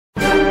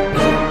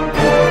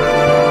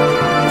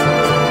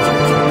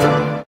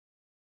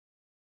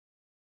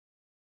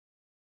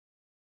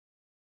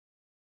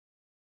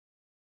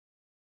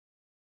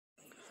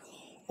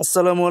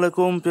আসসালামু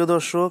আলাইকুম প্রিয়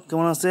দর্শক,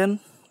 কেমন আছেন?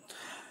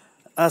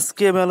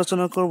 আজকে আমি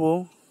আলোচনা করব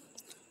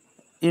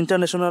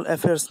ইন্টারন্যাশনাল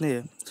অ্যাফেয়ার্স নিয়ে,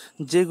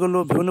 যেগুলো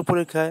বিভিন্ন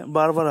পরীক্ষায়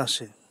বারবার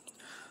আসে।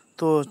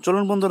 তো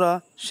চলুন বন্ধুরা,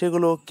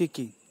 সেগুলো কি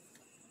কি।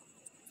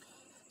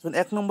 যেমন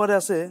 1 নম্বরে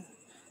আছে,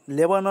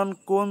 লেবানন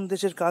কোন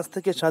দেশের কাছ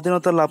থেকে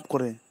স্বাধীনতা লাভ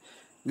করে?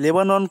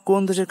 লেবানন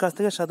কোন দেশের কাছ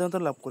থেকে স্বাধীনতা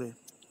লাভ করে?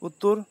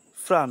 উত্তর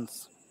ফ্রান্স।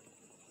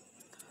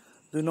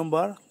 2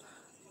 নম্বর,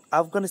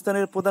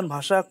 আফগানিস্তানের প্রধান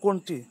ভাষা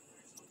কোনটি?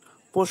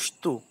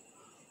 পশতু।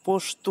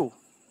 পশতু।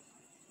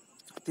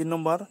 3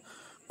 নম্বর,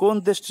 কোন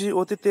দেশটি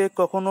অতীতে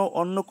কখনো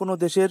অন্য কোনো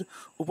দেশের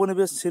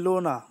উপনিবেশ ছিল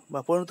না বা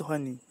পরিণত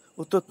হয়নি?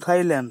 উত্তর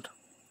থাইল্যান্ড।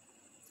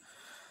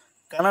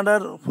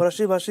 কানাডার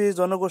ফরাসিভাষী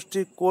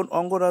জনগোষ্ঠী কোন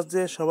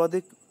অঙ্গরাজ্যে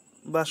সর্বাধিক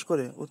বাস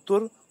করে? উত্তর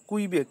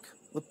কুইবেক।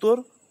 উত্তর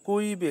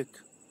কুইবেক।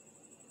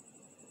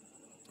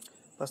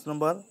 5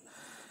 নম্বর,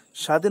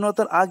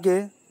 স্বাধীনতার আগে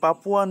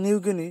পাপুয়া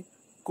নিউগিনি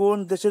কোন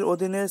দেশের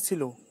অধীনে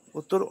ছিল?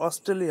 উত্তর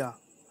অস্ট্রেলিয়া।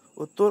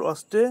 উত্তর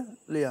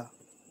অস্ট্রেলিয়া।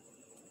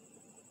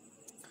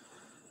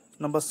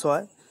 নম্বর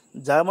 6,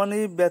 জার্মানি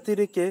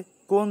ব্যতিরেকে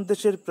কোন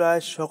দেশের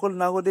প্রায় সকল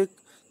নাগরিক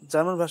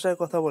জার্মান ভাষায়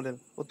কথা বলেন?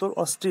 উত্তর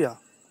অস্ট্রিয়া।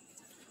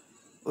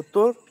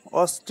 উত্তর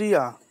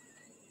অস্ট্রিয়া।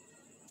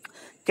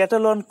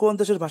 ক্যাটালন কোন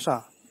দেশের ভাষা?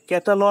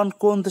 ক্যাটালন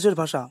কোন দেশের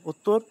ভাষা?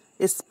 উত্তর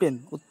স্পেন।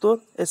 উত্তর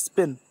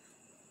স্পেন।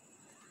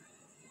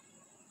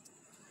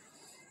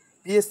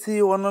 পিএসসি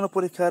অন্যান্য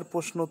পরীক্ষার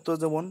প্রশ্ন উত্তর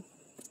যেমন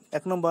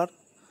 1 নম্বর,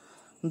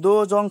 দো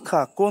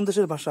জংখা কোন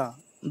দেশের ভাষা?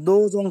 দো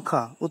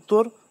জংখা।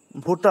 উত্তর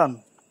ভুটান।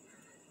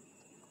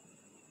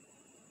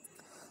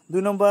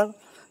 2 নম্বর,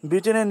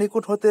 ব্রিটেনের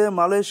নিকট হতে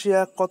মালয়েশিয়া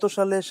কত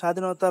সালে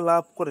স্বাধীনতা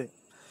লাভ করে?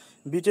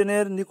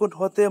 ব্রিটেনের নিকট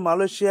হতে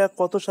মালয়েশিয়া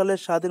কত সালে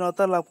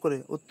স্বাধীনতা লাভ করে?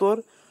 উত্তর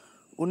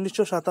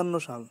 1957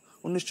 সাল।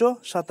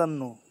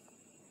 1957।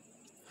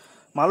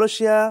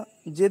 মালয়েশিয়া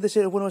যে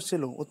দেশের উপনিবেশ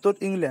ছিল? উত্তর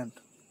ইংল্যান্ড।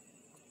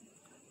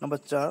 নম্বর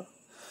 4,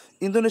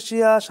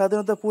 ইন্দোনেশিয়া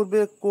স্বাধীনতা পূর্বে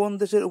কোন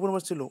দেশের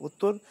উপনিবেশ ছিল?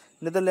 উত্তর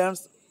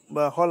নেদারল্যান্ডস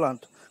বা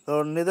হল্যান্ড,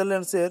 কারণ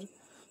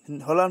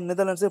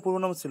নেদারল্যান্ডসের পূর্ব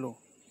নাম ছিল।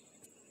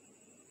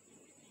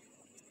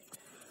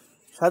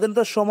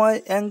 স্বাধীনতার সময়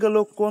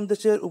অ্যাঙ্গোলা কোন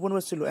দেশের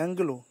উপনিবেশ ছিল?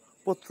 Angola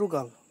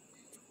Portugal.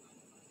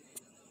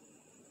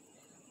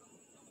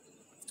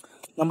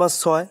 নম্বর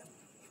 6,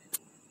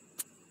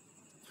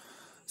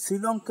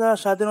 শ্রীলঙ্কা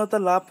স্বাধীনতা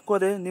লাভ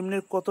করে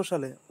নিম্নের কত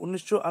সালে?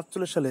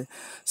 1948 সালে।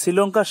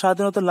 শ্রীলঙ্কা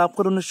স্বাধীনতা লাভ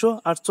করে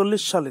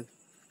 1948 সালে।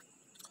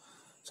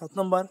 7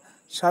 নম্বর,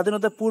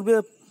 স্বাধীনতার পূর্বে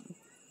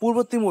পূর্ব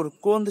তিমুর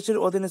কোন দেশের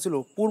অধীনে ছিল?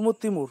 পূর্ব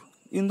তিমুর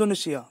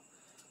ইন্দোনেশিয়া।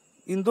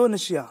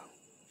 ইন্দোনেশিয়া।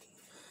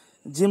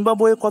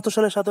 জিম্বাবুয়ে কত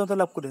সালে স্বাধীনতা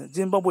লাভ করে?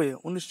 জিম্বাবুয়ে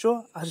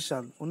 1980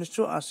 সাল।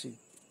 1980।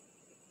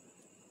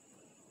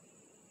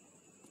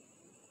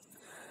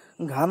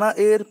 ঘানা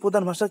এর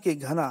প্রধান ভাষা কি?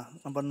 ঘানা।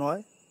 নাম্বার 9,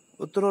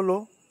 উত্তর হলো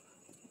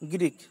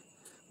গ্রিক।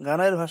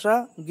 ঘানা এর ভাষা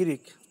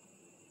গ্রিক।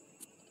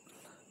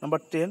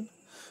 নাম্বার 10,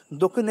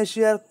 দক্ষিণ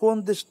এশিয়ার কোন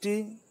দেশটি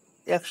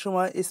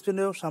একসময়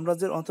স্পেনীয়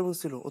সাম্রাজ্যের অন্তর্ভুক্ত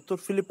ছিল? উত্তর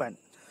ফিলিপাইন।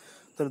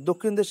 তাহলে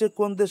দক্ষিণ দেশের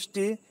কোন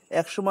দেশটি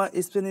একসময়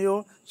স্পেনীয়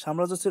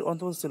সাম্রাজ্যের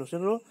অন্তর্ভুক্ত ছিল?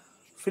 সেটা হলো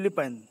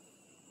ফিলিপাইন।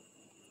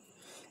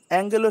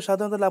 অ্যাঙ্গোলা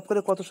স্বাধীনতা লাভ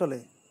করে কত সালে?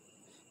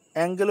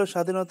 অ্যাঙ্গোলা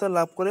স্বাধীনতা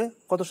লাভ করে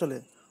কত সালে?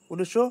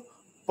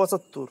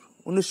 1975।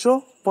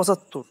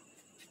 1975।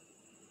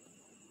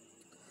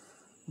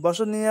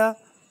 বসনিয়া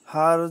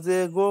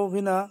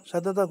হার্জেগোভিনা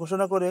স্বাধীনতা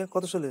ঘোষণা করে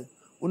কত সালে?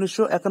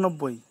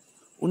 1991।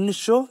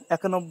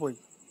 1991।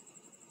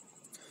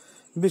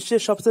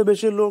 বিশ্বের সবচেয়ে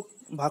বেশি লোক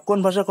কোন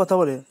ভাষায় কথা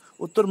বলে?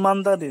 উত্তর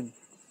মান্দারিন।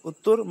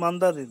 উত্তর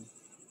মান্দারিন।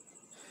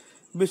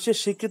 বিশ্বের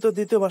স্বীকৃত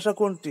দ্বিতীয় ভাষা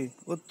কোনটি?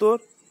 উত্তর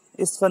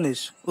স্প্যানিশ।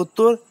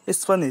 উত্তর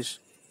স্প্যানিশ।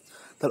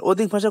 তার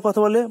অধিক ভাষায় কথা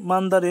বলে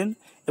মান্দারিন,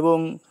 এবং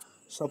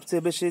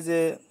সবচেয়ে বেশি যে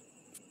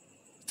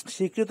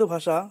স্বীকৃত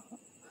ভাষা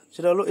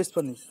সেটা হলো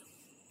স্প্যানিশ।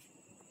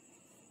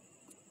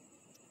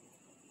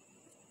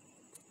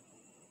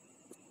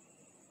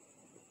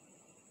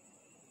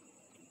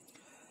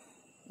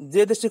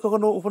 যে দেশটি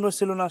কখনো উপনিবেশ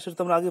ছিল না সেটা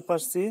তো আমরা আগে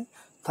পাচ্ছি,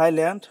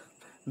 থাইল্যান্ড।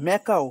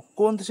 ম্যাকাও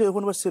কোন দেশের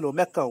উপনিবেশ ছিল?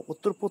 ম্যাকাও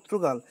উত্তর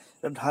পর্তুগাল।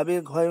 ঢাবি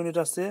ঘ ইউনিট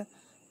আছে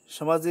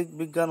সামাজিক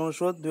বিজ্ঞান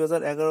অনুষদ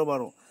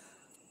 2011-12।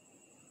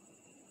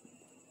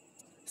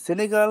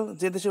 সেনেগাল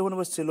যে দেশের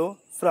উপনিবেশ ছিল?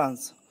 ফ্রান্স।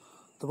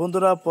 তো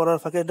বন্ধুরা, পড়ার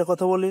ফাঁকে একটা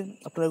কথা বলি,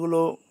 আপনারা এগুলো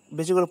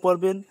বেশি করে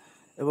পড়বেন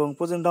এবং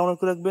প্রয়োজন ডাউনলোড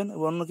করে রাখবেন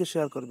এবং অন্যকে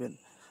শেয়ার করবেন।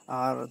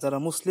 আর যারা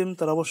মুসলিম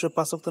তারা অবশ্যই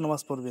 5 ওয়াক্ত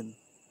নামাজ পড়বেন,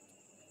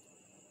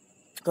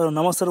 কারণ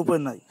নামাজ তার উপরে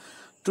নাই।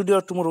 Today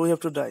or tomorrow we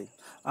have to die.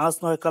 আজ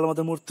নয় কাল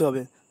আমাদের মরতে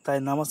হবে, তাই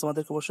নামাজ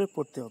আমাদেরকে অবশ্যই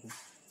পড়তে হবে।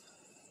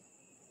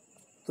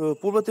 তো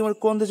পূর্ব তিমুর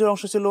কোন দেশের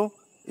অংশ ছিল?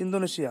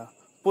 ইন্দোনেশিয়া।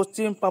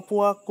 পশ্চিম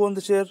পাপুয়া কোন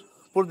দেশের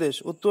প্রদেশ?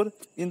 উত্তর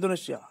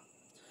ইন্দোনেশিয়া।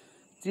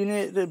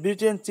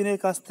 ব্রিটেন চীনের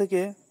কাছ থেকে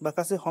বা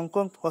কাছে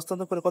হংকং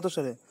হস্তান্তর করে কত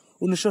সালে?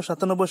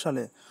 1997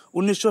 সালে।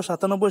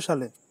 1997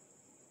 সালে।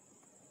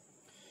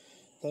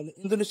 তাহলে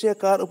ইন্দোনেশিয়া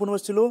কার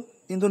উপনিবেশ ছিল?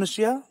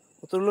 ইন্দোনেশিয়া।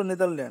 উত্তর হলো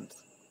নেদারল্যান্ড।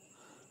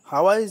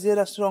 হাওয়াই যে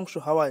রাষ্ট্রের অংশ?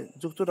 হাওয়াই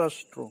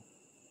যুক্তরাষ্ট্র।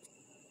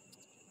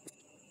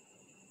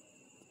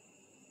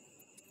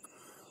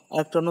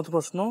 আরেকটা নতুন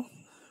প্রশ্ন,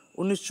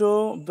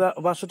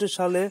 1962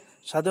 সালে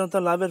স্বাধীনতা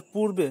লাভের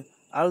পূর্বে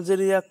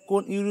আলজেরিয়া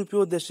কোন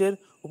ইউরোপীয় দেশের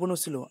উপনাম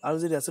ছিল?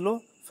 আলজেরিয়া ছিল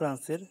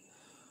ফ্রান্সের।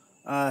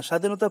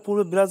 স্বাধীনতার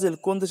পূর্বে ব্রাজিল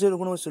কোন দেশের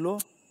উপনাম ছিল?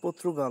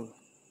 পর্তুগাল।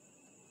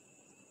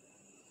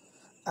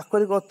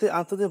 আক্ষরিক অর্থে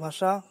আন্তর্জাতিক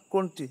ভাষা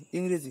কোনটি?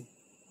 ইংরেজি।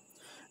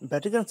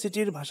 ভ্যাটিকান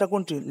সিটির ভাষা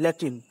কোনটি?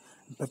 ল্যাটিন।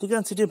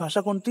 ভ্যাটিকান সিটির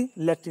ভাষা কোনটি?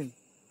 ল্যাটিন।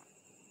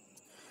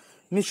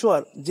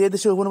 মিশর যে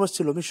দেশের উপনিবেশ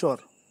ছিল? মিশর।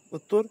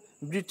 উত্তর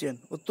ব্রিটেন।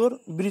 উত্তর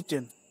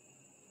ব্রিটেন।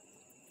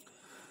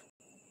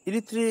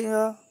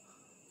 ইরিত্রিয়া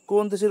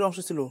কোন দেশের অংশ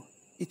ছিল?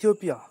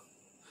 ইথিওপিয়া।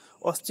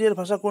 অস্ট্রিয়ার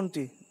ভাষা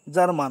কোনটি?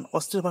 জার্মান।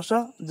 অস্ট্রিয়ার ভাষা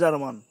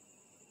জার্মান।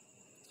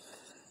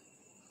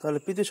 তাহলে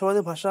পৃথিবীর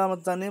সর্বাধিক ভাষা আমরা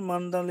জানি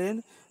মান্ডালিন।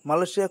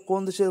 মালয়েশিয়া কোন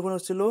দেশের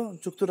উপনিবেশ ছিল?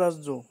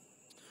 যুক্তরাজ্য।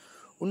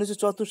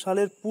 1974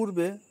 সালের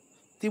পূর্বে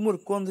তিমুর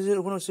কোন দেশের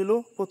উপনিবেশ ছিল?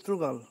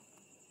 পর্তুগাল।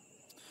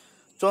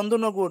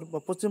 চন্দ্রনগর বা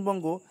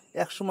পশ্চিমবঙ্গ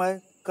একসময়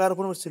কার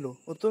উপনিবেশ ছিল?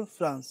 উত্তর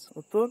ফ্রান্স।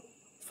 উত্তর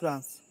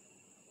ফ্রান্স।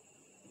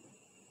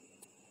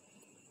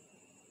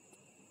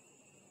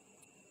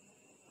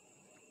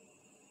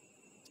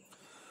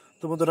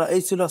 তো বন্ধুরা,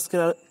 এই ছিল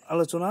আজকের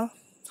আলোচনা।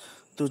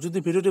 তো যদি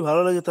ভিডিওটি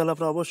ভালো লাগে তাহলে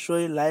আপনারা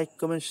অবশ্যই লাইক,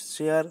 কমেন্ট,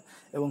 শেয়ার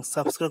এবং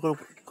সাবস্ক্রাইব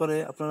করে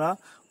আপনারা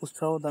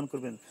উৎসাহ দান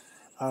করবেন।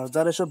 আর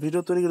যারা এসব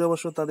ভিডিও তৈরি করে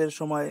অবশ্য তাদের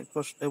সময়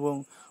কষ্ট এবং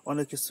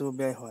অনেক কিছু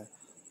ব্যয় হয়।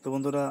 তো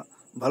বন্ধুরা,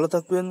 ভালো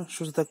থাকবেন,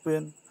 সুস্থ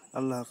থাকবেন।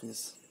 আল্লাহ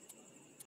হাফিজ।